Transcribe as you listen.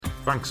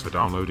Thanks for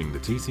downloading the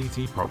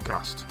TCT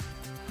podcast.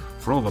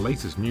 For all the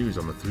latest news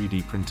on the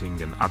 3D printing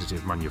and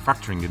additive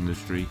manufacturing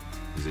industry,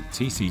 visit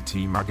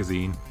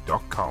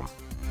tctmagazine.com.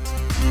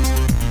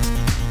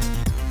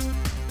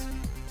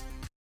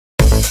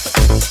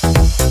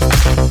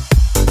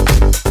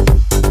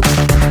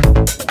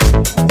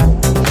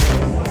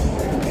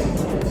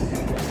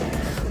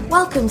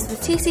 Welcome to the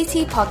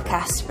TCT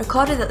podcast,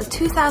 recorded at the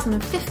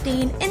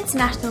 2015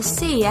 International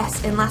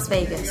CES in Las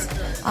Vegas.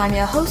 I'm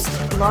your host,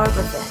 Laura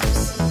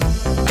Griffiths.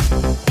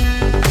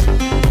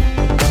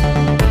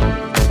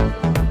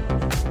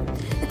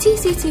 The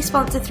TCT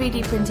sponsored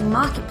 3D printing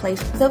marketplace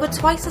was over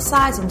twice the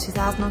size in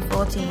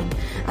 2014,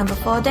 and for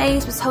 4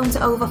 days was home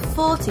to over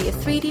 40 of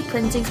 3D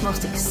printing's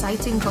most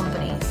exciting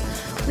companies.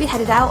 We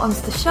headed out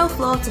onto the show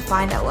floor to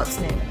find out what's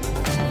new.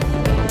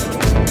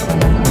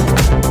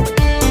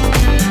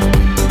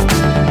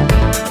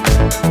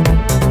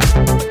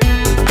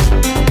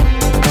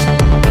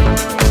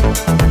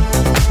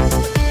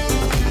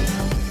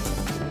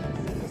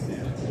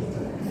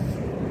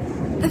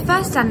 The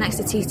first stand next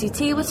to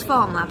TCT was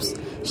Formlabs.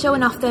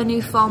 Showing off their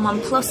new Form 1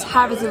 Plus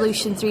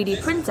high-resolution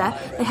 3D printer,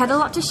 they had a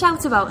lot to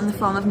shout about in the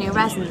form of new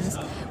resins.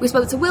 We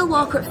spoke to Will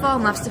Walker at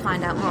Formlabs to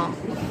find out more.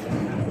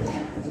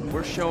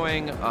 We're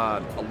showing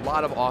a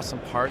lot of awesome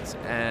parts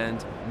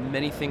and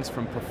many things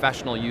from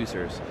professional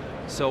users.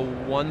 So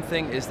one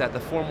thing is that the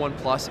Form 1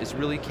 Plus is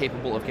really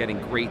capable of getting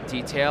great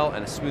detail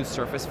and a smooth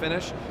surface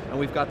finish. And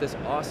we've got this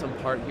awesome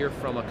part here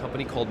from a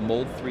company called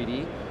Mold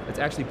 3D. It's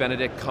actually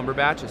Benedict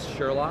Cumberbatch, it's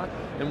Sherlock.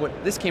 And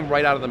this came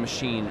right out of the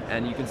machine.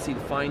 And you can see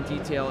the fine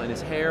detail in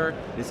his hair,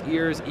 his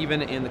ears,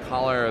 even in the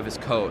collar of his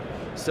coat.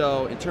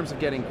 So in terms of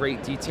getting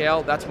great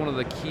detail, that's one of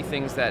the key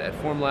things that at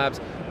Formlabs,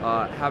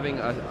 having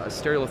a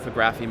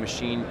stereolithography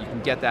machine, you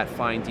can get that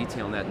fine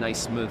detail and that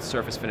nice smooth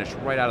surface finish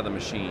right out of the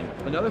machine.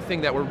 Another thing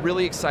that we're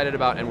really excited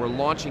about and we're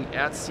launching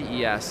at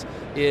CES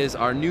is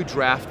our new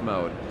draft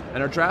mode.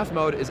 And our draft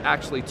mode is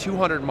actually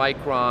 200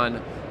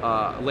 micron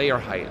layer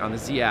height on the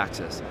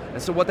Z-axis.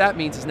 And so what that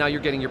means is now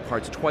you're getting your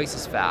parts twice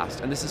as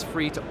fast, and this is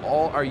free to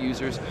all our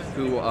users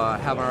who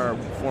have our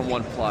Form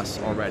 1 Plus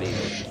already.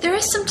 There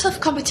is some tough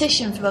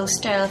competition for both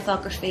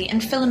stereolithography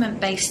and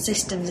filament-based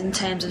systems in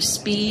terms of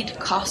speed,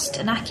 cost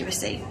and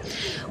accuracy.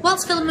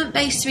 Whilst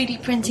filament-based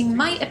 3D printing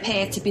might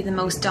appear to be the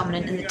most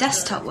dominant in the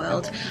desktop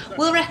world,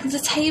 Will reckons the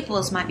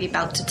tables might be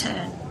about to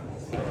turn.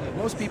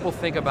 Most people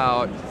think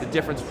about the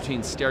difference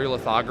between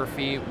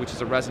stereolithography, which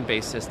is a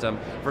resin-based system,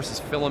 versus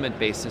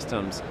filament-based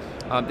systems.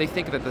 They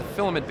think that the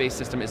filament-based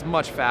system is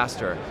much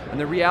faster, and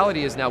the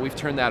reality is now we've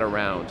turned that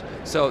around.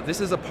 So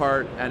this is a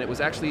part, and it was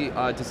actually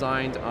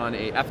designed on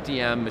a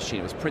FDM machine.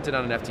 It was printed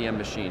on an FDM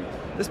machine.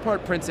 This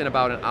part prints in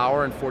about 1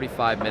 hour and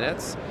 45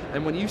 minutes,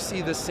 and when you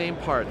see the same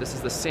part, this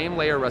is the same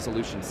layer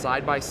resolution,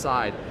 side by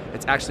side,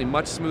 it's actually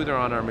much smoother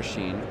on our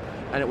machine,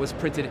 and it was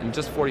printed in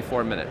just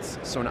 44 minutes.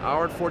 So 1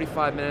 hour and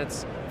 45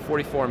 minutes,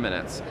 44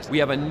 minutes. We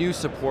have a new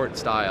support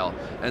style,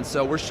 and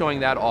so we're showing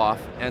that off.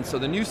 And so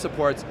the new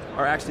supports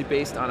are actually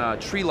based on a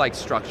tree-like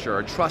structure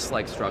or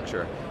truss-like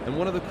structure. And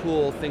one of the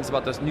cool things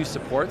about those new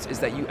supports is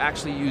that you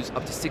actually use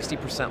up to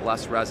 60%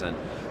 less resin.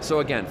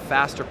 So again,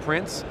 faster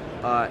prints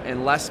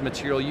and less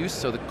material use,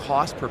 so the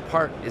cost per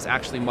part is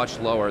actually much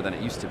lower than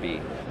it used to be.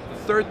 The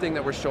third thing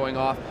that we're showing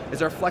off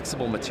is our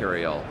flexible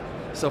material.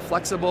 So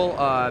flexible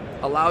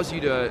allows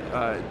you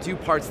to do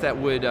parts that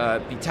would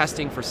be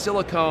testing for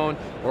silicone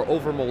or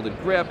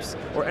overmolded grips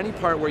or any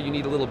part where you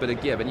need a little bit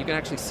of give. And you can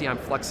actually see I'm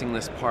flexing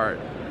this part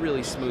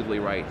really smoothly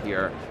right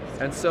here.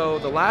 And so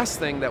the last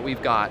thing that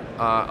we've got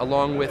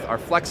along with our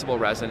flexible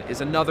resin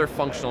is another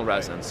functional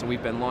resin. So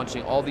we've been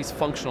launching all these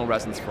functional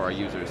resins for our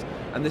users.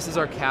 And this is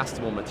our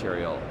castable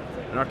material.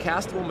 And our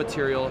castable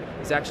material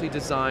is actually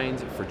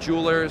designed for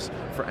jewelers,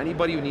 for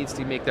anybody who needs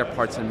to make their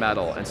parts in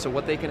metal. And so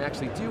what they can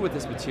actually do with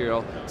this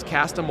material is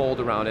cast a mold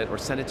around it or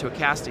send it to a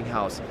casting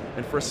house,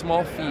 and for a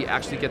small fee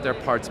actually get their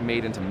parts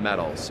made into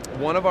metals.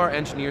 One of our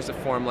engineers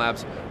at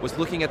Formlabs was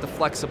looking at the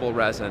flexible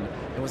resin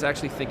and was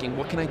actually thinking,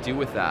 what can I do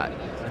with that?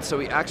 And so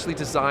he actually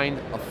designed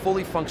a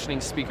fully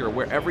functioning speaker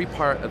where every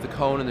part of the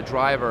cone and the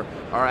driver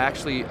are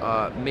actually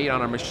made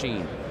on our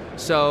machine.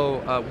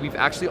 So we've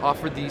actually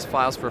offered these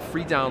files for a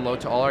free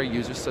download to all our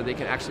users so they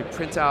can actually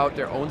print out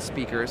their own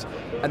speakers,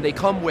 and they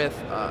come with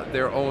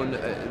their own,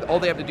 all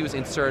they have to do is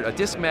insert a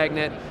disc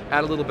magnet,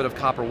 add a little bit of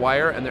copper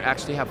wire, and they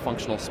actually have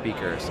functional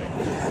speakers.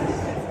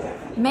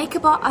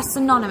 MakerBot are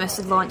synonymous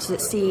with launches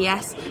at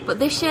CES, but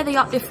this year they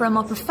opted for a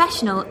more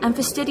professional and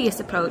fastidious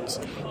approach.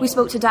 We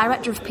spoke to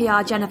Director of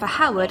PR Jennifer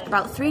Howard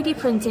about 3D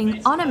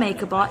printing on a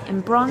MakerBot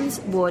in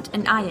bronze, wood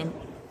and iron.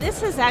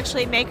 This is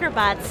actually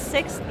MakerBot's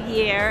 6th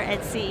year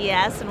at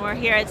CES, and we're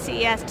here at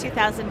CES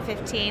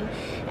 2015,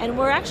 and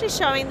we're actually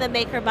showing the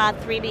MakerBot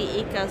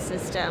 3D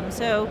ecosystem.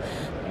 So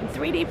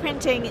 3D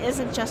printing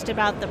isn't just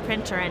about the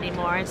printer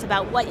anymore, it's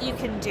about what you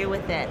can do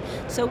with it.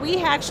 So we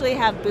actually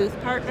have booth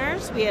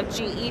partners. We have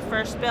GE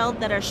First Build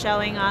that are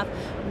showing off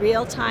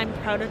real-time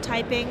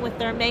prototyping with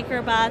their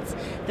MakerBots.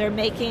 They're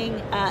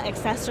making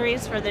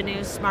accessories for the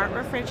new smart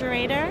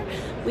refrigerator.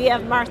 We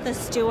have Martha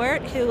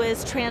Stewart, who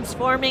is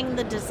transforming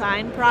the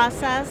design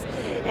process,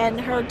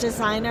 and her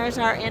designers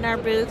are in our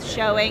booth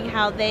showing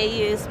how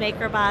they use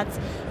MakerBots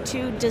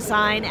to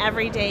design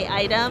everyday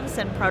items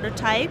and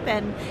prototype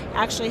and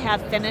actually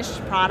have finished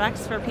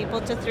products for people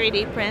to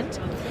 3D print.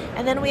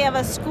 And then we have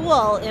a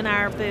school in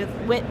our booth,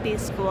 Whitby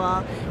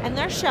School, and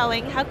they're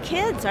showing how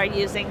kids are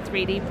using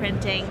 3D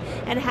printing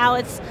and how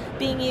it's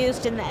being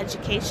used in the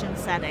education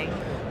setting.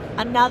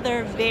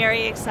 Another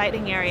very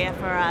exciting area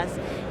for us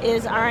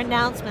is our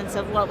announcements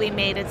of what we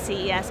made at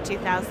CES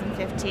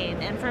 2015.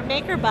 And for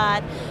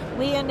MakerBot,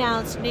 we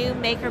announced new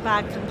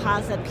MakerBot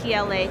composite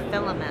PLA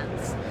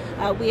filaments.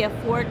 We have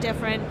 4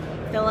 different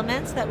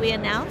filaments that we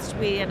announced.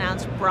 We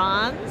announced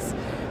bronze,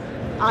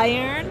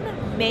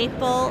 iron,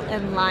 maple,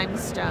 and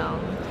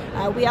limestone.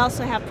 We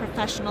also have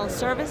professional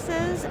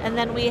services, and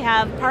then we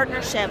have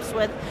partnerships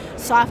with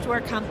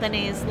software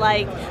companies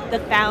like the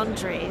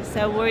Foundry.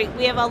 So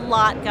we have a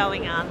lot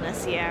going on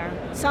this year.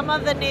 Some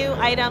of the new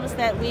items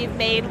that we've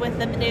made with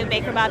the new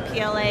MakerBot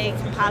PLA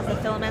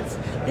composite filaments,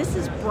 this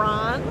is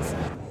bronze.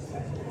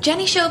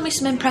 Jenny showed me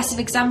some impressive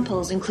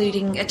examples,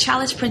 including a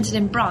chalice printed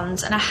in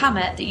bronze and a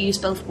hammer that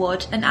used both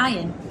wood and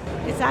iron.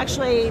 It's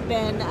actually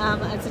been,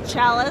 it's a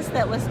chalice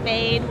that was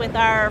made with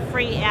our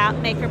free app,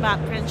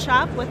 MakerBot Print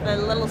Shop, with a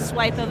little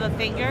swipe of a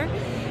finger.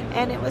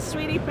 And it was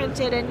 3D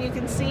printed, and you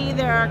can see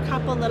there are a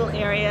couple little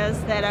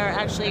areas that are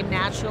actually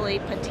naturally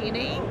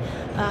patinaing.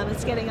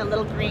 It's getting a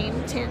little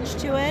green tinge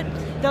to it.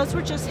 Those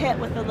were just hit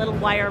with a little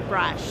wire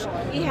brush.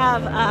 We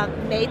have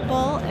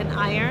maple and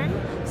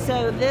iron.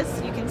 So this,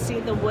 you can see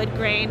the wood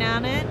grain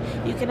on it.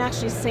 You can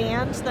actually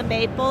sand the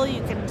maple,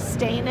 you can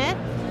stain it.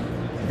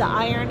 The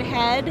iron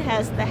head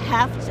has the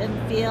heft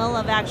and feel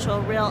of actual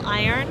real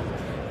iron.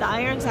 The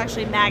iron's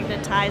actually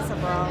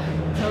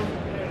magnetizable. So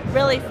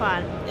really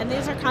fun. And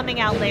these are coming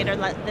out later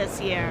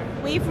this year.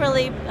 We've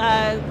really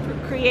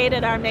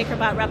created our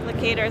MakerBot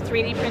Replicator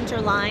 3D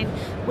printer line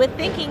with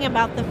thinking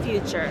about the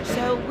future.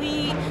 So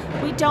we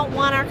don't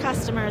want our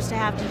customers to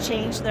have to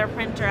change their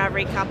printer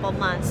every couple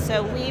months.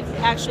 So we've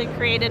actually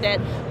created it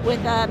with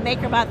a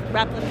MakerBot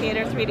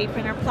Replicator 3D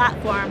printer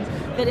platform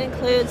that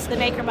includes the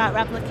MakerBot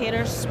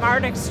Replicator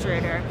Smart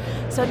Extruder.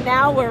 So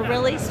now we're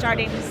really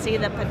starting to see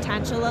the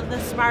potential of the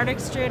Smart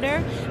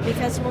Extruder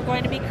because we're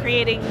going to be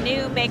creating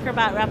new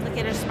MakerBot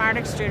Replicator Smart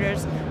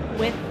Extruders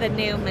with the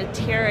new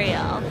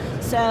material.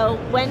 So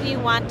when you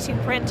want to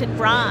print in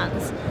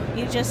bronze,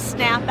 you just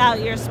snap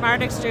out your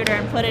Smart Extruder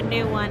and put a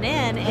new one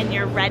in, and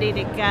you're ready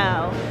to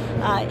go.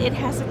 It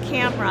has a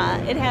camera,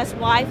 it has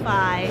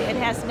Wi-Fi, it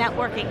has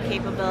networking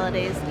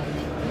capabilities.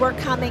 We're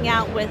coming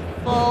out with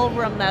full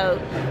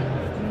remote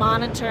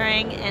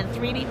monitoring and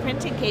 3D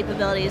printing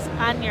capabilities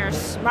on your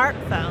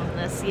smartphone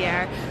this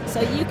year.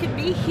 So you can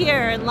be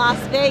here in Las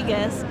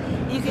Vegas,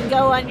 you can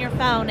go on your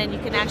phone and you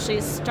can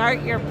actually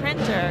start your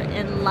printer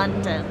in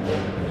London.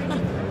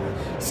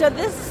 So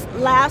this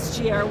last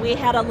year we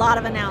had a lot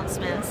of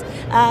announcements.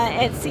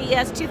 At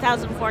CES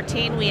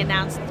 2014 we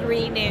announced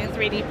 3 new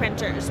 3D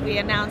printers. We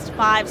announced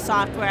 5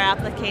 software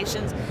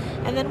applications,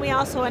 and then we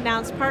also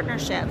announced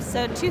partnerships.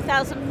 So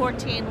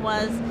 2014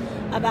 was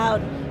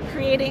about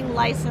creating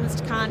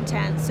licensed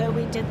content. So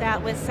we did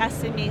that with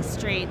Sesame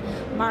Street,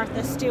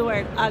 Martha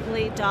Stewart,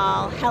 Ugly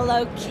Doll,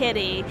 Hello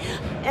Kitty.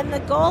 And the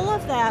goal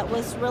of that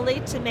was really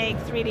to make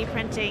 3D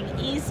printing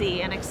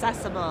easy and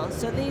accessible.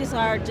 So these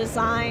are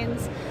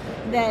designs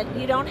that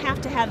you don't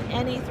have to have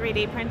any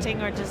 3D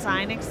printing or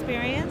design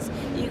experience.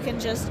 You can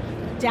just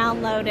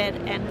download it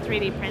and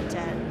 3D print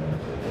it.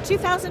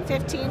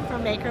 2015 for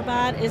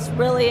MakerBot is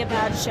really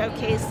about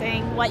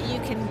showcasing what you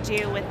can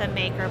do with a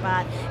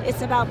MakerBot.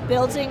 It's about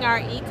building our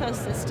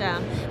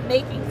ecosystem,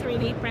 making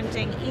 3D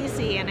printing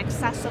easy and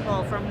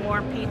accessible for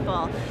more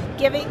people,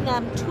 giving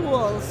them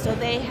tools so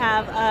they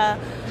have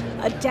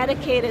a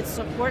dedicated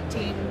support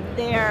team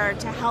there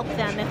to help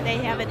them if they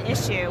have an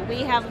issue.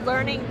 We have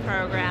learning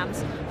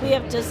programs, we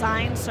have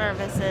design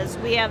services,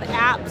 we have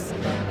apps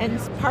and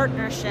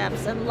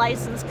partnerships and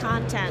licensed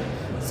content.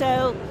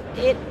 So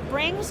it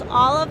brings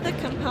all of the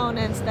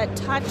components that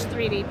touch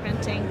 3D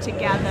printing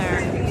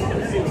together.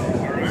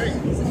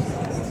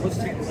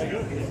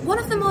 One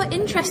of the more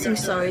interesting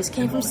stories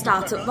came from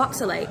startup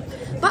Voxelate.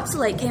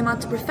 Voxelate came out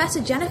to Professor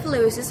Jennifer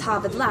Lewis's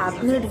Harvard lab,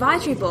 and an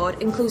advisory board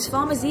includes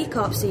former Z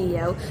Corp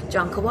CEO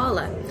John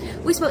Koala.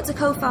 We spoke to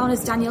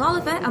co-founders Daniel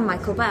Oliver and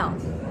Michael Bell.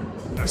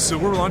 So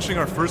we're launching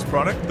our first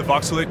product, the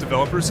Voxelate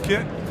Developers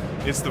Kit.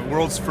 It's the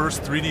world's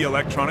first 3D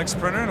electronics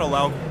printer and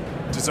allow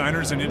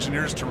designers and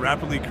engineers to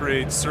rapidly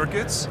create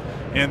circuits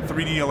and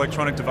 3D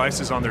electronic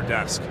devices on their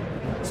desk.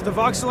 So the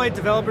Voxelite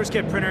Developers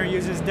Kit printer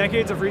uses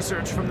decades of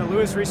research from the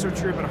Lewis Research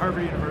Group at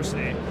Harvard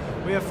University.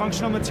 We have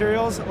functional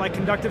materials like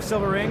conductive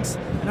silver inks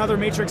and other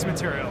matrix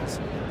materials.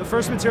 The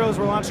first materials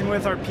we're launching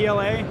with are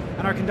PLA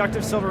and our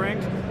conductive silver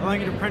ink,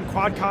 allowing you to print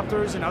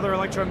quadcopters and other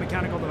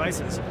electromechanical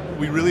devices.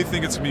 We really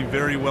think it's going to be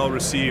very well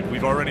received.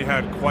 We've already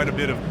had quite a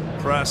bit of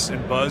press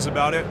and buzz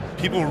about it.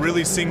 People are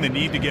really seeing the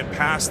need to get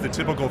past the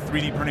typical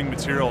 3D printing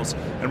materials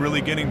and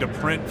really getting to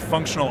print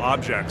functional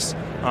objects.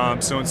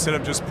 So instead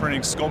of just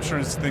printing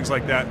sculptures and things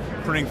like that,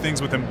 printing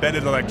things with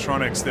embedded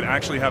electronics that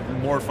actually have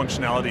more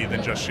functionality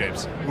than just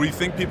shapes. We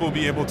think people will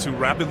be able to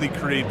rapidly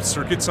create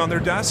circuits on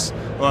their desks,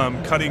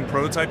 cutting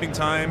prototyping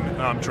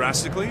time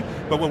drastically.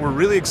 But what we're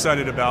really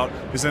excited about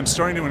is them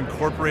starting to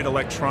incorporate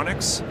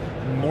electronics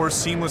more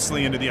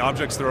seamlessly into the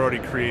objects they're already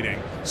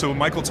creating. So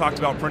Michael talked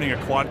about printing a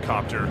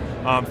quadcopter.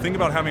 Think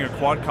about having a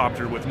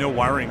quadcopter with no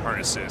wiring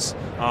harnesses,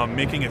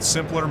 making it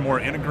simpler, more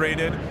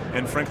integrated,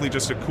 and frankly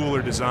just a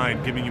cooler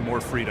design, giving you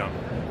more freedom.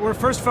 We're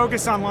first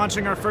focused on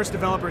launching our first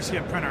Developers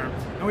Kit printer,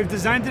 and we've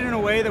designed it in a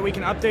way that we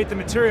can update the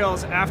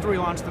materials after we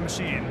launch the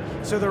machine.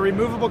 So they're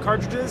removable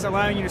cartridges,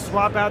 allowing you to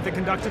swap out the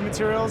conductive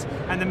materials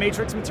and the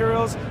matrix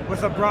materials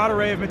with a broad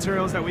array of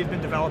materials that we've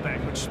been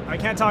developing, which I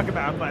can't talk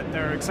about, but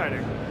they're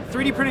exciting.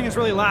 3D printing has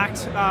really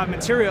lacked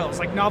materials,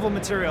 like novel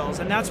materials,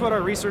 and that's what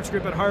our research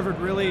group at Harvard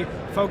really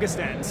focused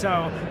in. So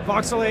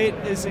Voxelite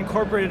has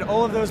incorporated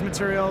all of those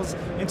materials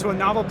into a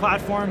novel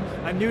platform,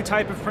 a new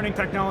type of printing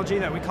technology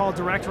that we call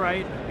Direct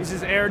Write. It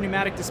uses air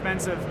pneumatic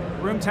dispense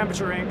of room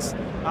temperature inks,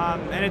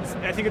 and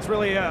I think it's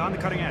really on the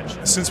cutting edge.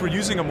 Since we're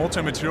using a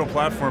multi-material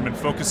platform and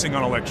focusing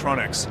on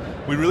electronics,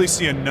 we really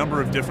see a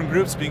number of different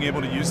groups being able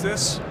to use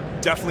this.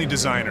 Definitely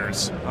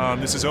designers.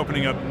 This is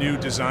opening up new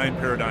design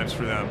paradigms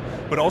for them,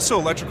 but also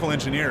electrical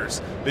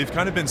engineers. They've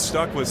kind of been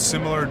stuck with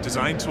similar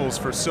design tools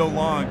for so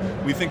long.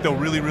 We think they'll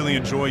really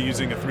enjoy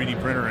using a 3D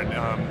printer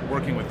and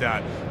working with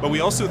that. But we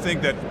also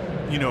think that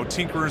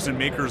tinkerers and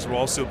makers will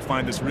also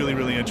find this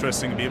really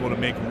interesting and be able to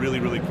make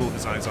really cool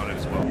designs on it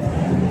as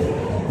well.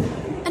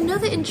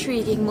 Another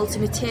intriguing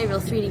multi-material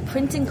 3D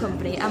printing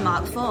company are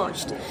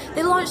Markforged.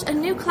 They launched a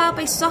new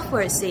cloud-based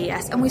software at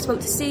CES, and we spoke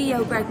to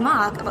CEO Greg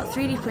Mark about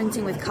 3D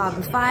printing with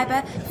carbon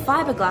fiber,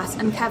 fiberglass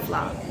and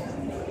Kevlar.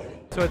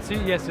 So at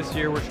CES this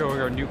year we're showing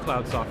our new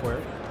cloud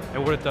software,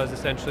 and what it does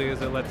essentially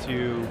is it lets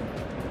you,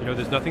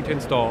 there's nothing to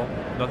install,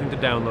 nothing to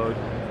download.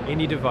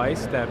 Any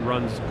device that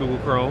runs Google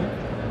Chrome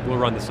will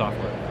run the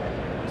software.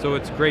 So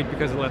it's great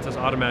because it lets us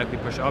automatically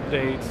push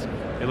updates.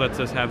 It lets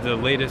us have the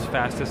latest,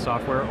 fastest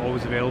software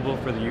always available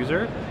for the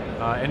user,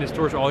 and it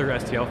stores all your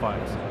STL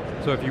files.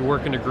 So if you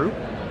work in a group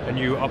and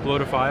you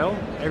upload a file,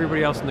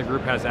 everybody else in the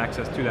group has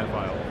access to that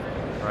file.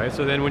 Right?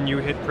 So then when you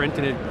hit print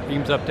and it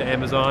beams up to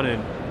Amazon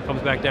and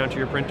comes back down to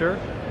your printer,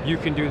 you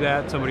can do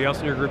that, somebody else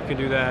in your group can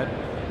do that.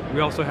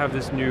 We also have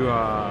this new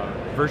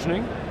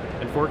versioning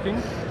and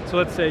forking. So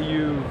let's say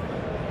you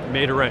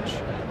made a wrench,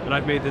 and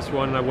I've made this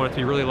one and I want it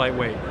to be really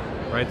lightweight.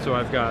 Right, so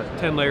I've got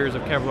 10 layers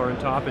of Kevlar on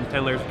top and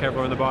 10 layers of Kevlar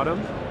on the bottom,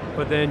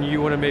 but then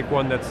you want to make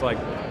one that's like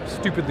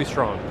stupidly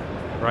strong,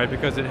 right,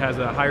 because it has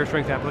a higher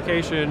strength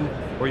application,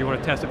 or you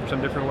want to test it for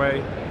some different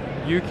way.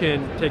 You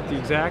can take the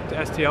exact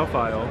STL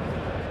file,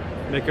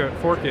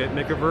 fork it,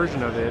 make a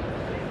version of it,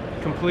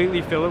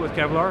 completely fill it with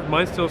Kevlar.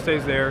 Mine still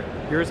stays there,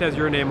 yours has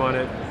your name on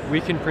it, we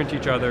can print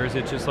each other's,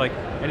 it's just like,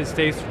 and it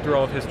stays through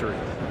all of history.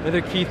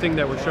 Another key thing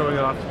that we're showing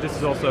off, this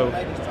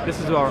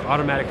is our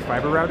automatic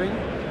fiber routing.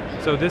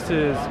 So this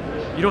is,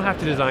 you don't have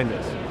to design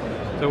this.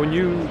 So when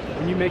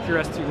you make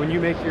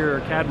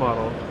your CAD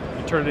model,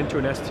 you turn it into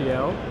an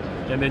STL,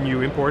 and then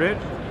you import it.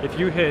 If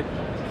you hit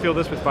fill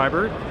this with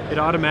fiber, it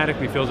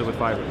automatically fills it with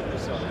fiber.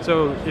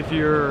 So if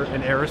you're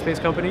an aerospace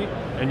company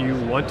and you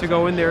want to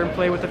go in there and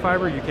play with the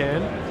fiber, you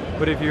can.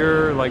 But if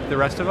you're like the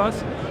rest of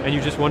us and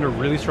you just want a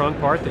really strong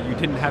part that you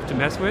didn't have to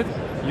mess with,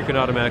 you can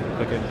automatically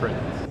click it and print.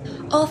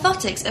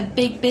 Orthotics are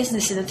big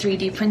business in the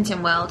 3D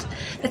printing world.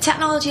 The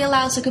technology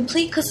allows for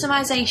complete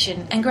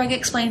customization, and Greg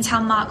explains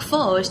how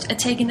Markforged are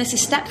taking this a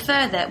step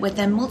further with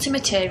their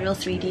multi-material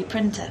 3D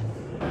printer.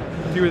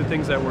 A few of the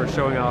things that we're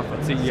showing off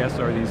at CES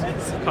are these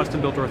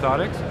custom-built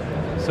orthotics.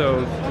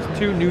 So there's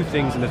two new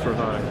things in this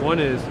orthotic. One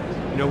is,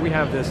 we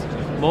have this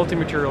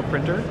multi-material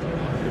printer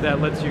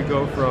that lets you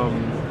go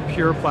from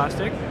pure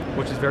plastic,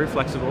 which is very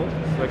flexible,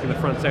 like in the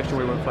front section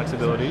where you want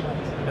flexibility,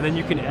 and then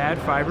you can add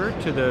fiber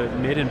to the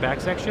mid and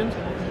back sections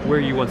where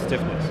you want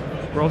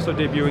stiffness. We're also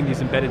debuting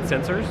these embedded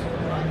sensors.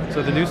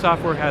 So the new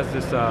software has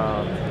this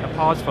a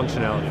pause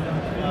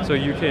functionality. So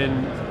you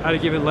can, at a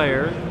given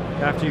layer,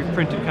 after you've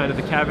printed kind of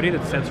the cavity that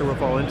the sensor will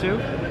fall into,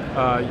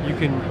 you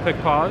can click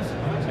pause,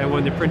 and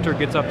when the printer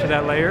gets up to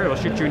that layer, it'll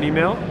shoot you an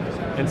email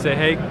and say,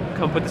 hey,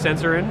 come put the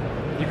sensor in.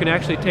 You can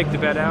actually take the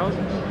bed out,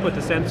 put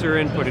the sensor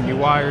in, put in new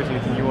wires,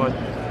 anything you want.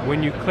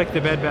 When you click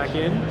the bed back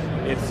in,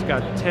 it's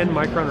got 10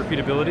 micron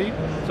repeatability,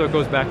 so it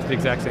goes back to the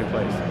exact same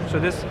place. So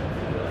this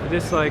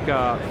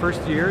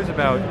first year is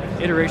about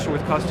iteration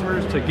with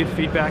customers to give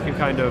feedback and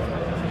kind of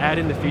add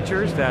in the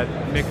features that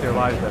make their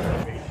lives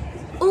better.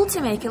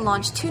 Ultimaker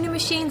launched 2 new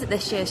machines at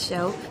this year's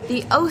show,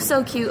 the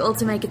oh-so-cute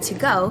Ultimaker 2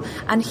 Go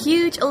and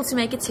huge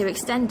Ultimaker 2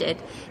 Extended.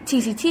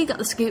 TCT got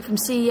the scoop from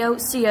CEO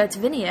Sio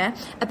Tavinia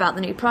about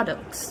the new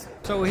products.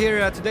 So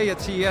here today at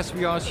CES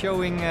we are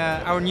showing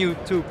our new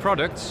 2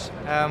 products,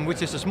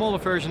 which is a smaller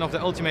version of the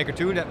Ultimaker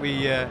 2 that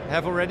we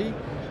have already,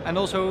 and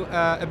also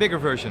a bigger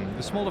version.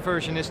 The smaller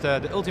version is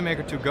the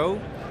Ultimaker 2 Go.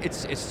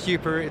 It's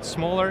cheaper, it's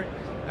smaller,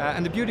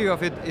 and the beauty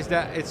of it is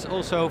that it's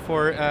also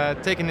for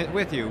taking it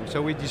with you.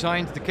 So we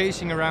designed the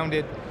casing around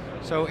it,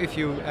 so if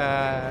you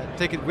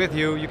take it with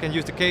you, you can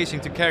use the casing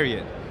to carry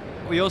it.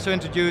 We also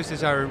introduced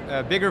is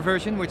our bigger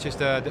version, which is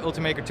the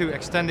Ultimaker 2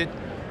 Extended,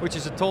 which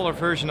is a taller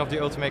version of the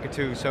Ultimaker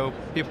 2, so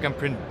people can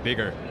print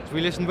bigger. So we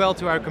listened well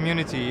to our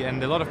community,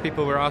 and a lot of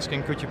people were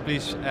asking, could you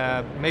please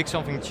make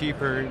something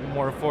cheaper,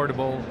 more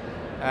affordable?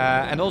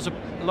 And also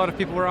a lot of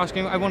people were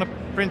asking, I want to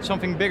print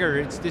something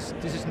bigger, this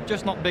is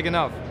just not big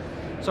enough.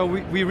 So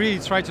we really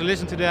tried to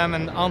listen to them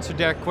and answer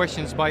their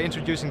questions by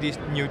introducing these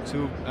new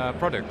 2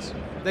 products.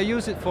 They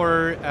use it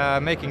for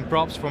making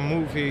props for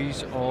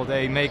movies, or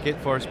they make it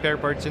for spare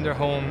parts in their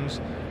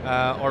homes,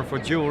 or for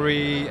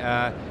jewelry,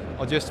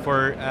 or just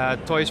for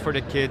toys for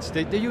the kids.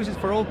 They use it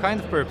for all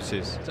kinds of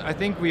purposes. So I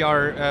think we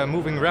are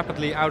moving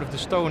rapidly out of the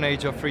stone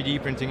age of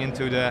 3D printing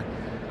into the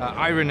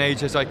iron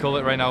age, as I call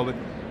it right now. But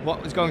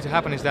what is going to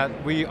happen is that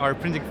we are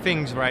printing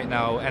things right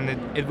now, and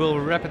it will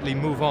rapidly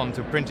move on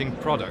to printing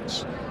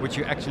products, which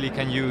you actually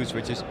can use,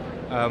 which is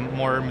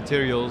more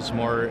materials,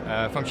 more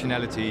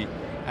functionality,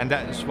 and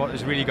that is what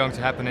is really going to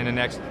happen in the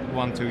next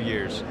 1-2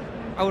 years.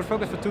 Our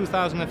focus for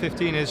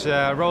 2015 is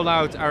roll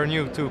out our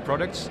new 2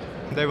 products.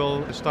 They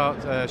will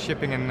start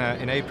shipping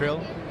in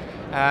April,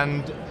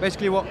 and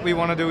basically what we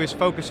want to do is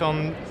focus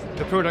on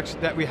the products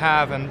that we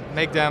have and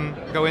make them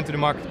go into the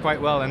market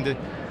quite well, and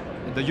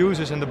the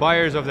users and the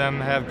buyers of them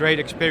have great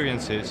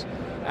experiences.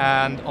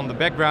 And on the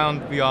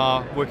background we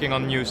are working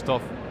on new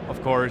stuff,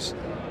 of course,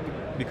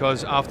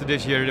 because after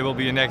this year there will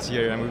be a next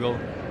year and we will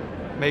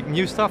make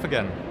new stuff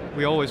again.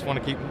 We always want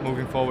to keep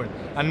moving forward,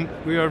 and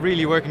we are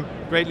really working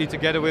greatly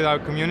together with our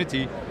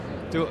community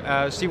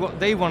to see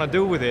what they want to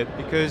do with it,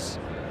 because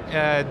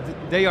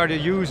they are the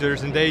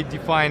users and they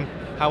define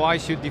how I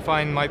should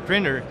define my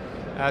printer.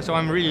 So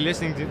I'm really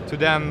listening to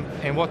them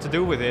and what to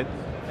do with it.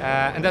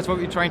 And that's what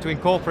we're trying to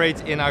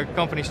incorporate in our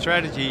company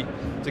strategy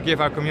to give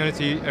our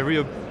community a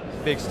real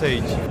big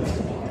stage.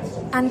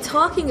 And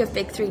talking of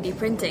big 3D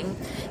printing,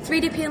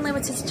 3DP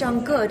Unlimited's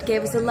John Good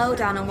gave us a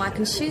lowdown on why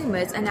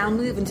consumers are now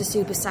moving to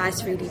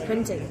supersized 3D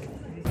printing.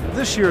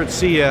 This year at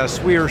CES,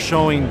 we are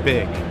showing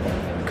big.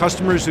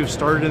 Customers who've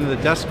started in the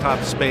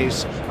desktop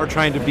space are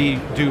trying to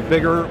do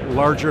bigger,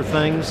 larger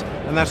things,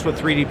 and that's what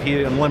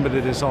 3DP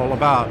Unlimited is all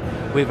about.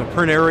 We have a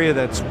print area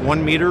that's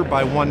 1 meter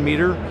by 1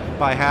 meter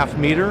by half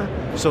meter,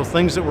 so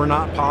things that were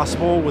not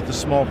possible with the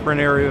small print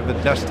area of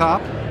a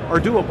desktop are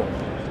doable,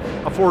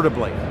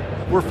 affordably.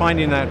 We're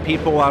finding that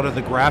people out of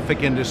the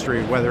graphic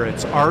industry, whether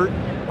it's art,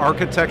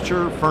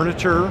 architecture,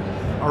 furniture,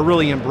 are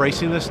really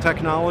embracing this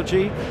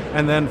technology.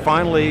 And then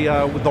finally,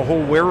 with the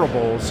whole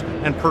wearables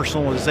and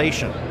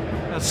personalization.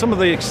 Some of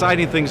the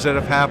exciting things that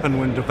have happened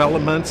when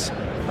developments,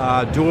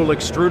 dual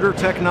extruder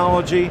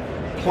technology,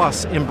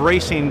 plus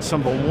embracing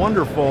some of the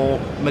wonderful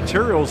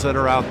materials that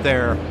are out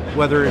there,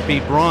 whether it be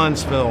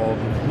bronze-filled,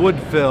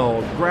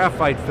 wood-filled,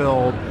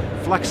 graphite-filled,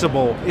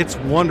 flexible. It's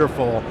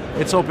wonderful.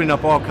 It's opening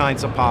up all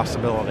kinds of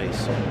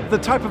possibilities. The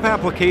type of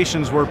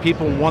applications where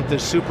people want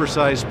this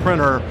supersized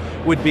printer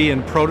would be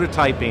in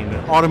prototyping,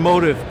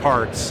 automotive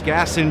parts,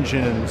 gas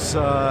engines,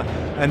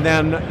 and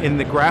then in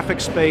the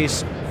graphic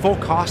space, full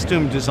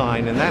costume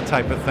design and that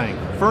type of thing.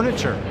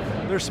 Furniture.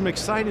 There's some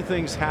exciting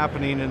things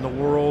happening in the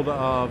world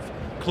of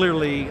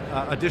clearly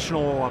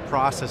additional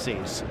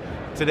processes.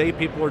 Today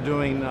people are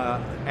doing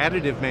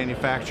additive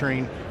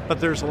manufacturing,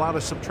 but there's a lot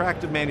of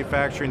subtractive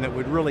manufacturing that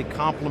would really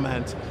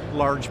complement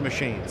large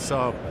machines.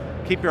 So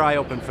keep your eye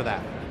open for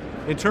that.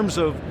 In terms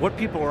of what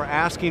people are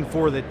asking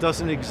for that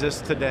doesn't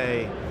exist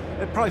today,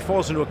 it probably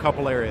falls into a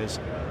couple areas.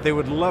 They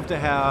would love to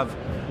have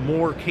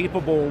more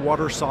capable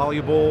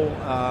water-soluble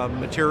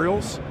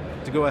materials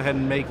to go ahead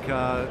and make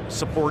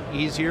support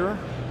easier.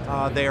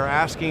 They are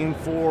asking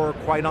for,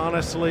 quite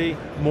honestly,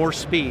 more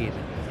speed.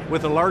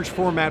 With a large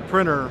format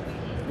printer,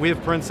 we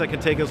have prints that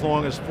can take as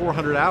long as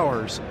 400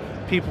 hours.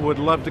 People would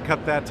love to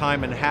cut that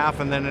time in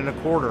half and then in a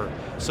quarter.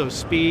 So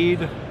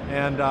speed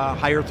and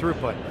higher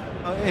throughput.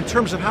 In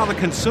terms of how the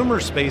consumer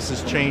space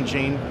is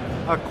changing,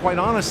 quite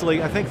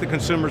honestly, I think the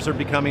consumers are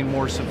becoming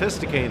more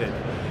sophisticated.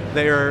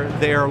 They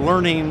are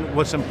learning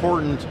what's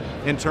important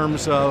in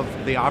terms of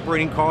the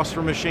operating costs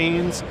for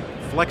machines,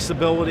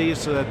 flexibility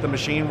so that the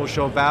machine will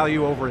show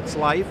value over its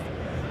life.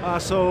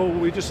 So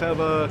we just have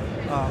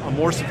a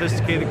more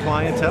sophisticated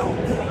clientele.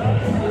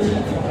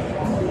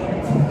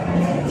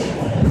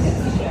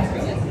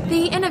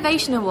 The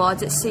Innovation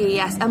Awards at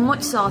CES are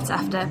much sought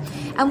after,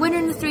 and winner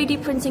in the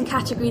 3D printing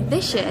category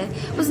this year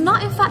was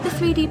not in fact the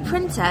 3D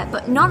printer,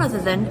 but none other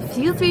than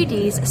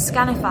Fuel3D's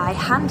Scanify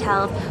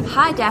handheld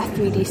high-def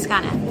 3D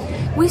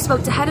scanner. We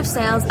spoke to Head of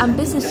Sales and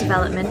Business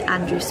Development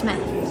Andrew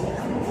Smith.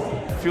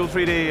 Fuel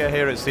 3D are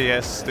here at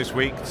CES this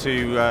week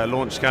to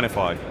launch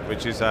Scanify,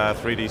 which is our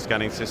 3D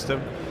scanning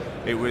system.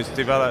 It was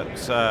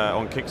developed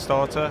on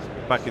Kickstarter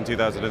back in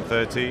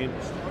 2013.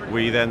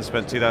 We then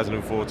spent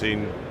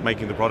 2014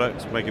 making the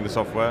product, making the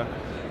software.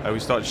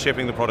 We started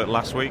shipping the product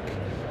last week,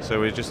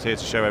 so we're just here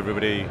to show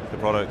everybody the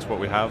product,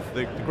 what we have.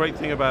 The great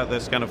thing about the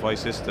Scanify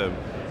system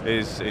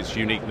is its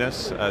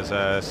uniqueness as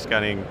a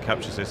scanning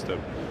capture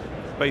system.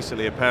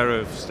 Basically a pair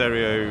of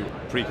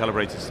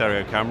pre-calibrated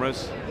stereo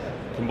cameras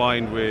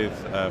combined with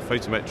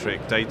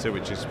photometric data,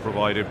 which is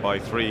provided by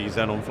 3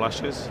 Xenon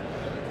flashes.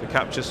 The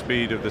capture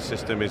speed of the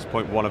system is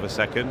 0.1 of a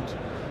second,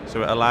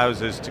 so it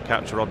allows us to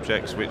capture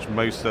objects which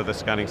most other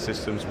scanning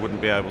systems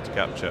wouldn't be able to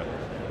capture.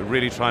 We're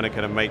really trying to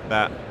kind of make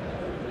that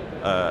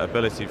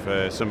ability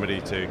for somebody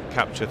to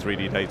capture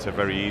 3D data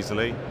very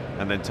easily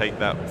and then take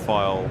that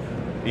file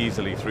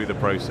easily through the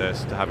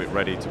process to have it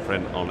ready to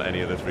print on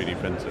any of the 3D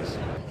printers.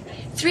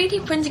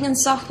 3D printing and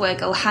software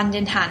go hand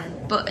in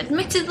hand, but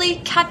admittedly,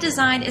 CAD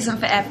design isn't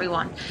for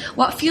everyone.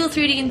 What Fuel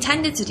 3D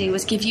intended to do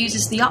was give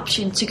users the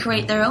option to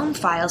create their own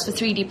files for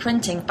 3D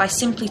printing by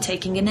simply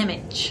taking an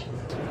image.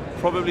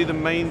 Probably the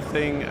main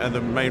thing and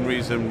the main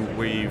reason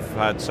we've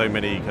had so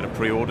many kind of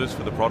pre-orders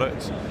for the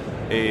product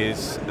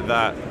is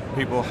that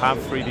people have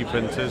 3D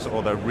printers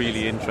or they're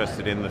really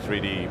interested in the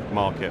 3D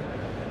market.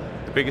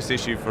 The biggest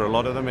issue for a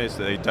lot of them is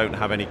that they don't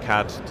have any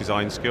CAD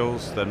design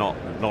skills. They're not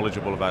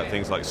knowledgeable about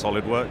things like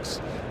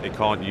SolidWorks. They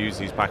can't use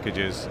these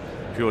packages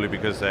purely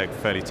because they're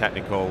fairly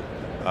technical.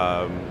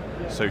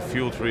 So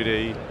Fuel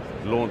 3D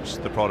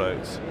launched the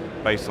product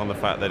based on the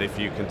fact that if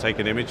you can take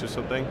an image of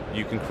something,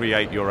 you can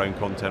create your own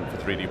content for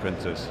 3D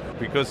printers.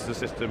 Because the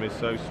system is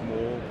so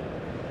small,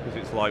 because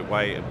it's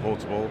lightweight and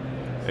portable,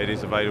 it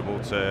is available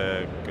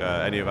to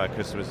any of our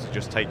customers to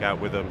just take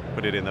out with them,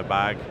 put it in their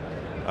bag,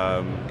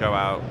 go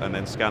out and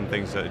then scan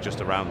things that are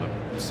just around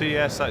them.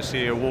 CES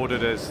actually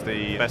awarded us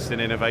the Best in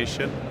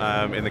Innovation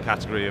in the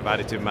category of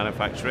additive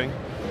manufacturing.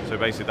 So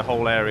basically the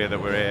whole area that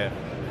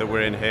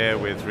we're in here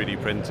with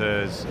 3D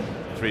printers,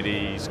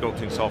 3D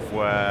sculpting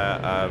software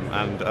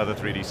and other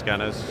 3D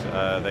scanners,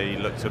 they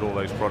looked at all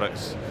those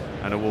products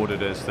and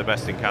awarded us the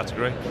Best in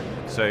category.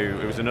 So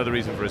it was another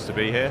reason for us to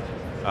be here.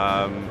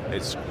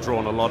 It's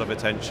drawn a lot of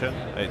attention,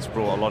 it's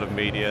brought a lot of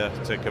media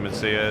to come and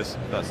see us.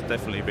 That's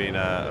definitely been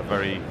a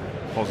very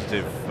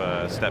positive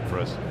step for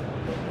us.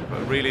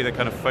 But really the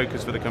kind of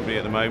focus for the company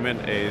at the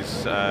moment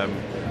is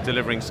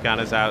delivering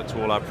scanners out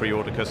to all our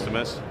pre-order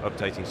customers,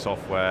 updating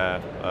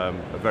software,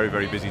 a very,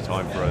 very busy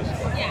time for us.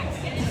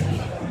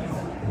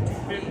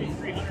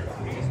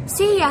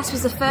 CES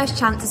was the first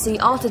chance to see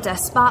Autodesk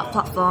Spark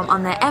platform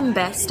on their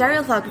Ember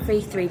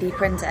stereolithography 3D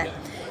printer.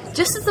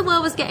 Just as the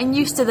world was getting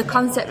used to the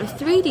concept of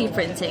 3D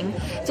printing,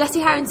 Jesse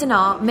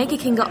Harrington-Orr, Maker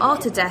King at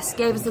Autodesk,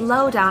 gave us the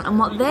lowdown on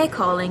what they're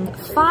calling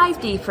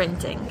 5D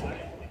printing.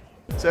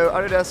 So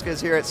Autodesk is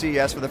here at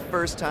CES for the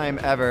first time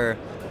ever,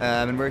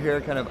 and we're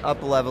here kind of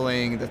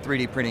up-leveling the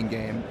 3D printing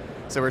game.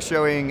 So we're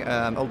showing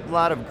a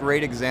lot of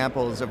great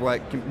examples of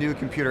what new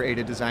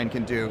computer-aided design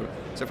can do.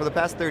 So for the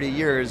past 30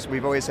 years,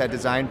 we've always had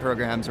design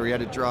programs where you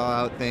had to draw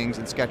out things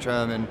and sketch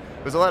them, and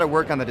there was a lot of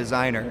work on the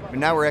designer. But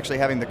now we're actually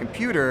having the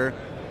computer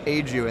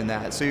aid you in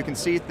that. So you can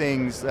see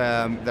things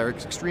that are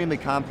extremely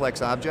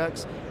complex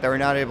objects that we're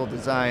not able to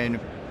design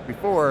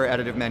before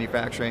additive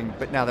manufacturing,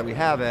 but now that we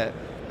have it,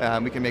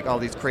 we can make all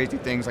these crazy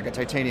things like a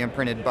titanium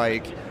printed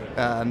bike.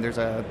 There's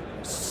a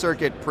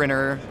circuit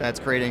printer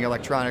that's creating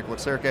electronic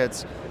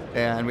circuits,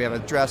 and we have a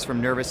dress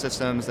from Nervous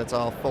Systems that's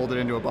all folded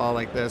into a ball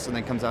like this and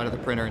then comes out of the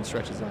printer and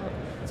stretches out.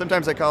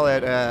 Sometimes I call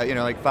it,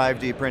 like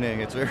 5D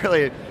printing. It's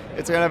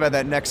kind of at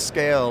that next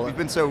scale. We've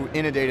been so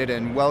inundated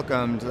and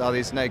welcomed all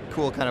these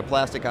cool kind of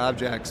plastic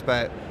objects,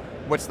 but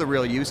what's the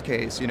real use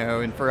case,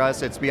 And for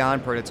us, it's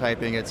beyond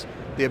prototyping. It's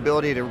the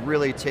ability to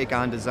really take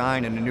on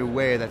design in a new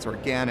way that's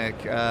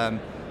organic,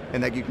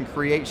 and that you can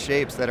create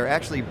shapes that are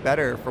actually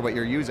better for what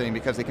you're using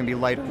because they can be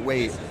lighter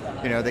weight.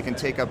 They can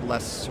take up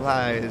less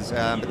size,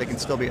 but they can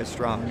still be as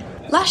strong.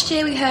 Last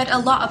year we heard a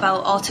lot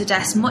about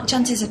Autodesk's much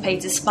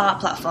anticipated Spark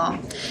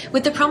platform.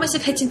 With the promise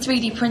of hitting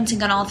 3D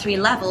printing on all 3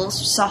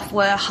 levels,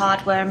 software,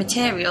 hardware,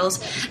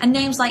 materials, and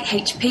names like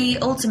HP,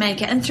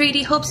 Ultimaker and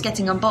 3D Hubs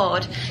getting on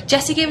board,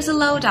 Jesse gave us a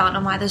lowdown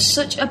on why there's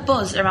such a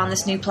buzz around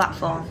this new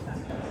platform.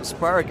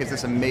 Spark is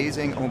this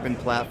amazing open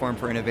platform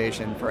for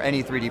innovation for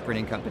any 3D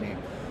printing company.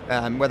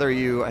 Whether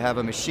you have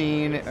a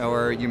machine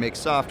or you make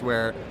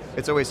software,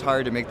 it's always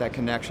hard to make that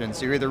connection.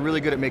 So you're either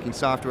really good at making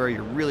software,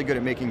 you're really good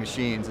at making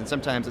machines, and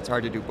sometimes it's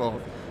hard to do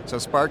both. So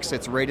Spark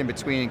sits right in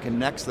between and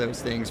connects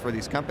those things for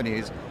these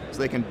companies so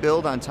they can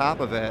build on top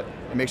of it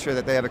and make sure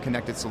that they have a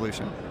connected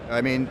solution.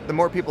 I mean, the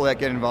more people that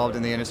get involved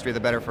in the industry, the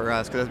better for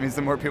us, because that means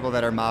the more people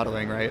that are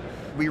modeling, right?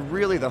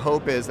 The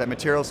hope is that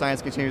material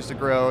science continues to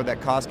grow, that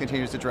cost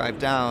continues to drive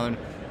down.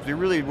 We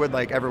really would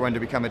like everyone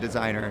to become a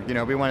designer.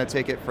 We want to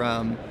take it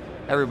from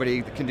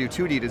everybody can do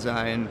 2D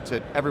design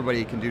to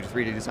everybody can do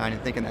 3D design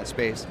and think in that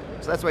space.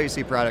 So that's why you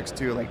see products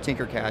too, like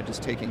Tinkercad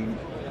just taking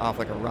off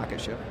like a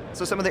rocket ship.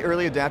 So some of the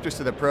early adapters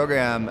to the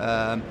program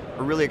are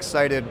really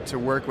excited to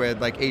work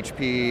with, like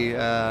HP,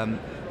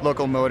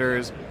 Local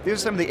Motors. These are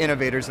some of the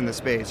innovators in the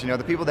space,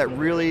 the people that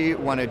really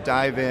want to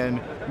dive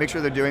in, make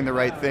sure they're doing the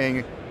right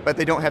thing, but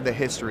they don't have the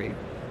history.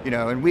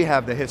 And we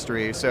have the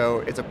history, so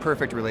it's a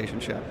perfect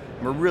relationship.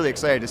 And we're really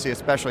excited to see,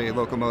 especially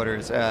Local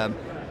Motors.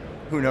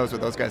 Who knows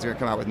what those guys are going to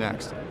come out with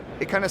next?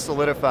 It kind of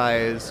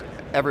solidifies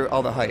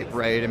all the hype,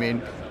 right? I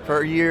mean,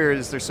 for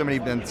years, there's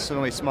been so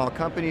many small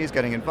companies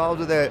getting involved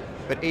with it,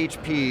 but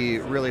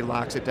HP really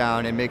locks it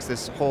down and makes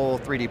this whole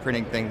 3D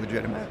printing thing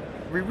legitimate.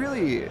 We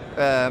really,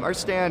 our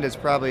stand is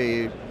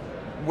probably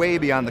way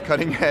beyond the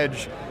cutting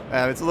edge.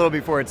 It's a little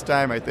before its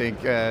time, I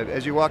think.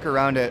 As you walk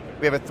around it,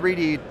 we have a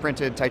 3D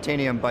printed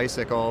titanium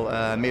bicycle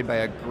made by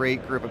a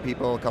great group of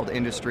people called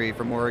Industry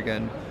from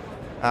Oregon.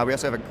 We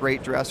also have a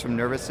great dress from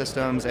Nervous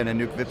Systems and a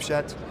Nuke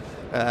Vipshet,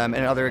 and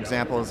other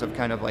examples of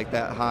kind of like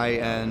that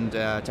high-end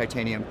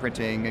titanium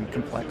printing and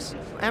complex.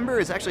 Ember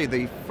is actually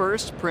the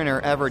first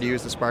printer ever to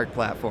use the Spark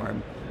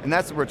platform. And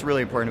that's what's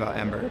really important about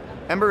Ember.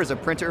 Ember is a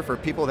printer for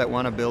people that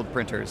want to build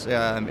printers.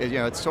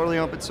 It's totally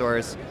open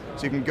source,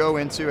 so you can go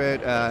into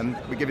it.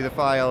 We give you the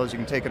files, you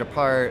can take it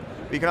apart,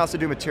 but you can also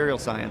do material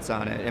science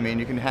on it. I mean,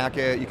 you can hack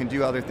it, you can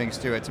do other things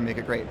to it to make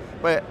it great.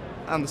 But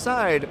on the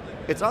side,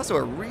 it's also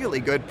a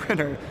really good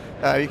printer.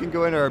 You can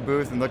go into our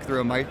booth and look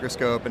through a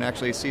microscope and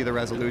actually see the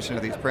resolution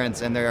of these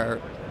prints, and they are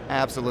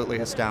absolutely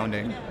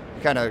astounding.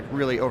 You kind of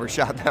really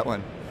overshot that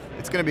one.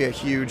 It's going to be a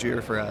huge year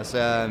for us.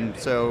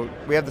 So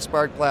we have the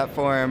Spark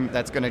platform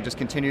that's going to just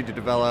continue to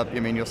develop.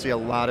 I mean, you'll see a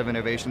lot of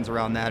innovations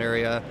around that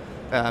area.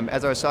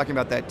 As I was talking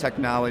about that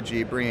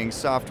technology, bringing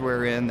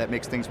software in that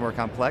makes things more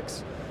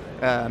complex,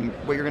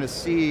 what you're going to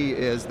see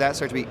is that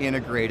start to be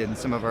integrated in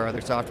some of our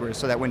other software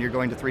so that when you're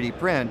going to 3D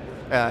print,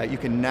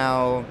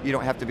 you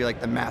don't have to be like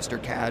the master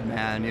CAD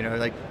man,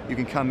 you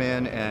can come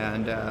in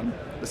and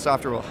the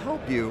software will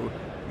help you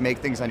make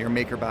things on your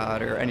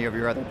MakerBot or any of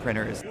your other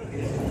printers.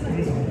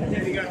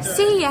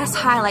 CES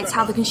highlights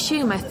how the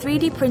consumer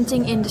 3D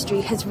printing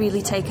industry has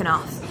really taken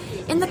off.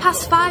 In the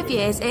past 5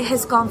 years, it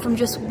has gone from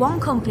just one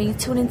company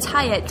to an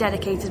entire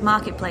dedicated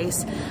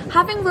marketplace.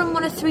 Having run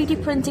one of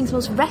 3D printing's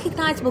most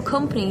recognisable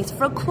companies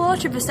for a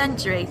quarter of a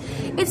century,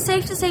 it's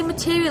safe to say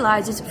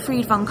Materialize's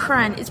Fried von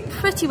Kruen is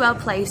pretty well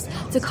placed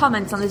to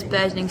comment on this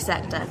burgeoning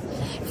sector.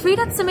 Fried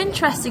had some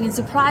interesting and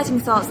surprising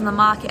thoughts on the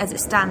market as it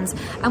stands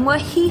and where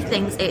he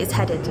thinks it is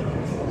headed.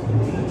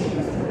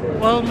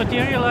 Well,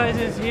 Materialize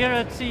is here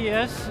at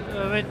CES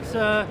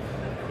with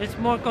its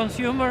more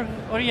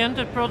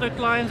consumer-oriented product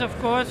lines, of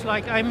course,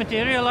 like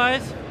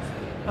iMaterialize,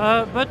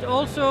 but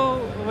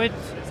also with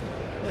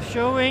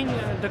showing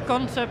the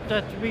concept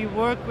that we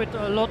work with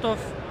a lot of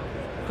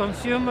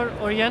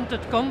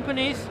consumer-oriented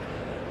companies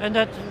and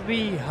that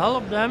we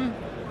help them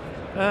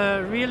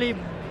really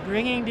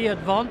bringing the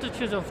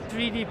advantages of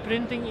 3D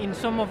printing in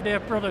some of their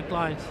product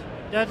lines.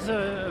 That's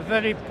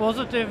very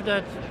positive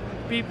that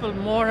people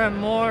more and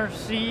more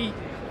see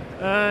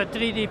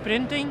 3D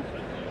printing.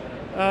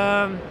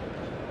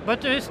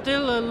 But there is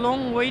still a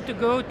long way to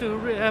go to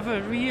have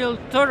a real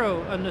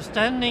thorough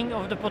understanding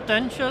of the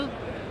potential,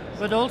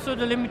 but also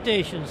the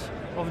limitations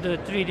of the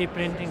 3D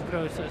printing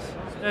process.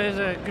 There is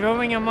a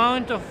growing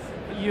amount of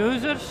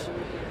users.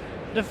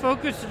 The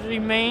focus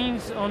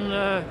remains on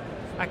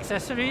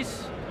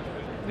accessories.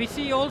 We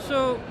see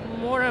also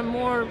more and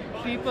more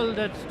people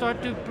that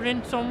start to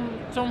print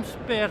some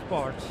spare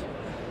parts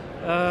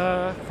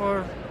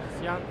for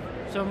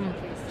some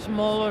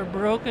smaller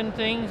broken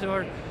things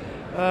or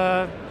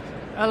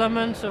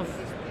elements of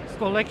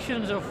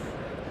collections of,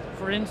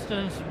 for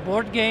instance,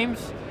 board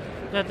games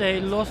that they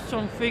lost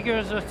some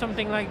figures or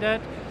something like that.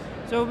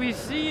 So we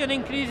see an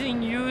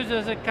increasing use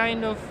as a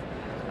kind of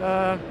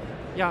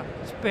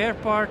spare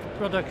part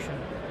production.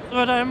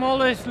 What I'm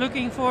always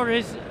looking for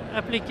is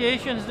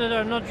applications that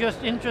are not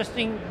just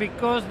interesting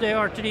because they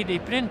are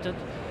 3D printed,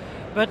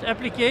 but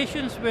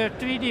applications where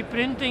 3D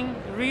printing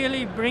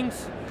really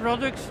brings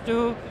products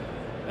to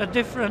a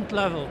different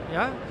level.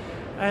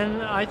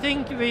 And I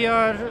think we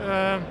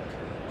are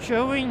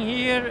showing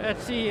here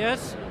at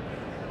CES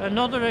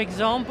another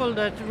example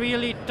that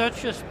really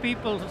touches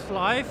people's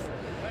life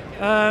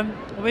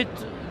with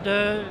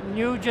the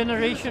new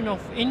generation of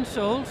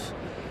insoles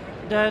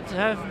that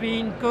have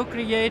been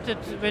co-created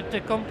with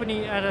the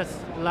company RS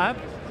Lab.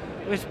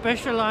 We're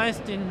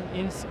specialized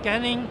in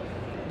scanning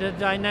the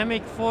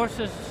dynamic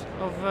forces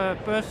of a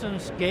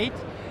person's gait,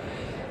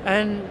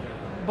 and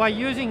by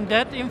using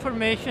that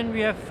information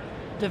we have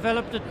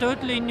developed a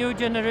totally new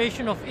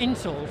generation of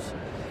insoles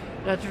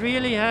that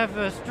really have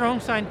a strong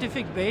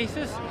scientific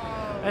basis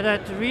and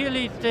that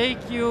really take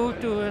you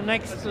to a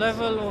next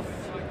level of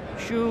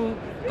shoe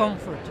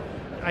comfort.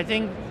 I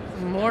think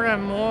more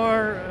and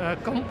more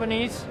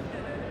companies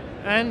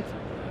and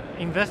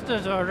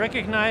investors are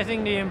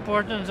recognizing the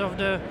importance of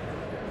the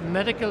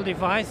medical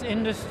device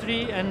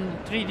industry and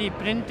 3D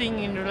printing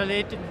in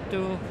related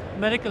to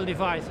medical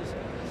devices.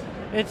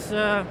 It's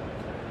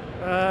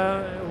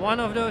one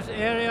of those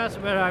areas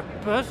where I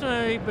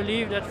personally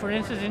believe that, for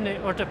instance, in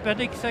the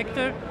orthopedic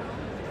sector,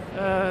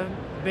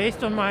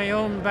 based on my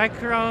own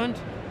background,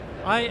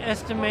 I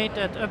estimate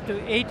that up to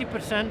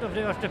 80% of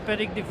the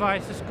orthopedic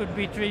devices could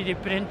be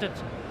 3D printed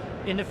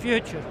in the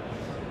future.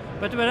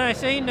 But when I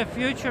say in the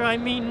future, I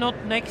mean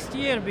not next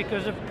year,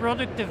 because the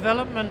product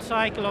development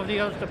cycle of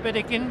the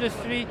orthopedic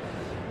industry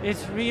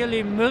is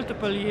really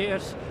multiple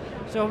years.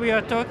 So we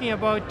are talking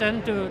about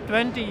 10 to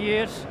 20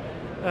 years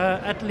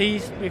at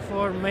least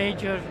before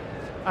major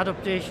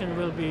adaptation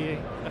will be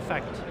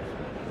effect.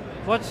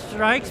 What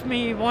strikes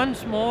me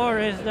once more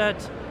is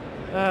that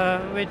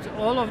with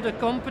all of the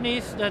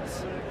companies that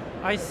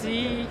I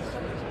see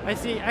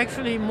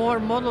actually more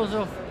models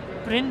of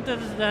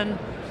printers than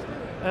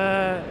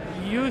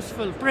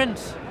useful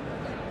prints.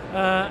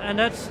 And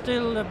that's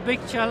still a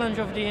big challenge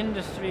of the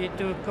industry,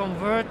 to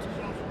convert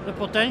the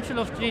potential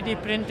of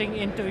 3D printing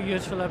into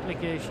useful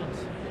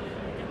applications.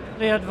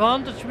 The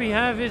advantage we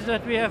have is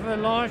that we have a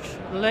large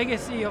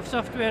legacy of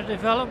software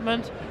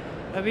development.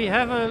 We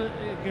have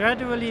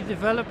gradually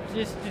developed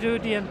this through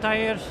the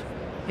entire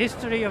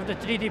history of the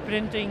 3D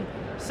printing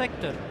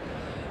sector.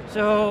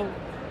 So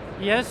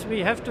yes, we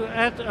have to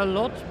add a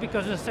lot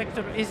because the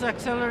sector is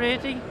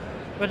accelerating,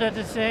 but at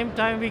the same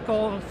time we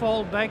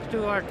fall back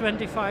to our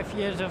 25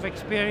 years of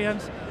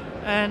experience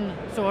and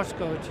source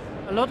code.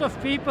 A lot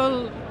of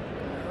people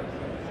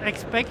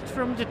expect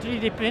from the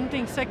 3D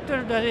printing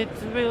sector that it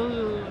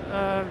will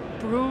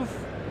prove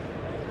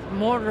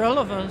more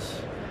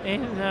relevance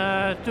in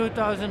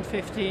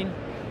 2015.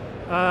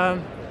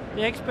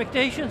 The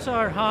expectations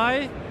are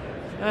high.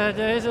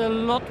 There is a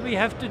lot we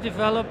have to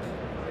develop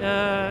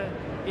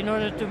in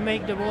order to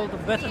make the world a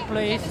better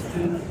place.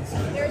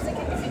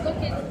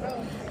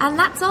 And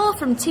that's all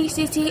from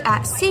TCT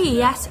at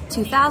CES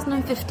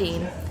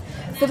 2015.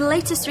 For the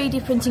latest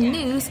 3D printing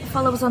news,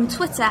 follow us on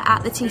Twitter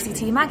at the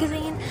TCT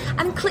Magazine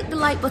and click the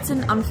like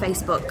button on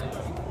Facebook.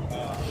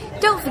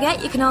 Don't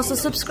forget you can also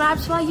subscribe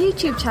to our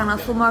YouTube channel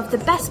for more of the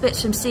best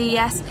bits from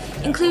CES,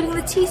 including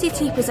the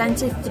TCT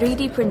presented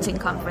 3D printing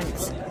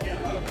conference.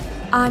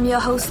 I'm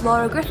your host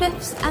Laura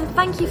Griffiths, and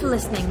thank you for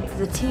listening to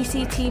the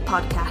TCT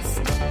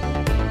podcast.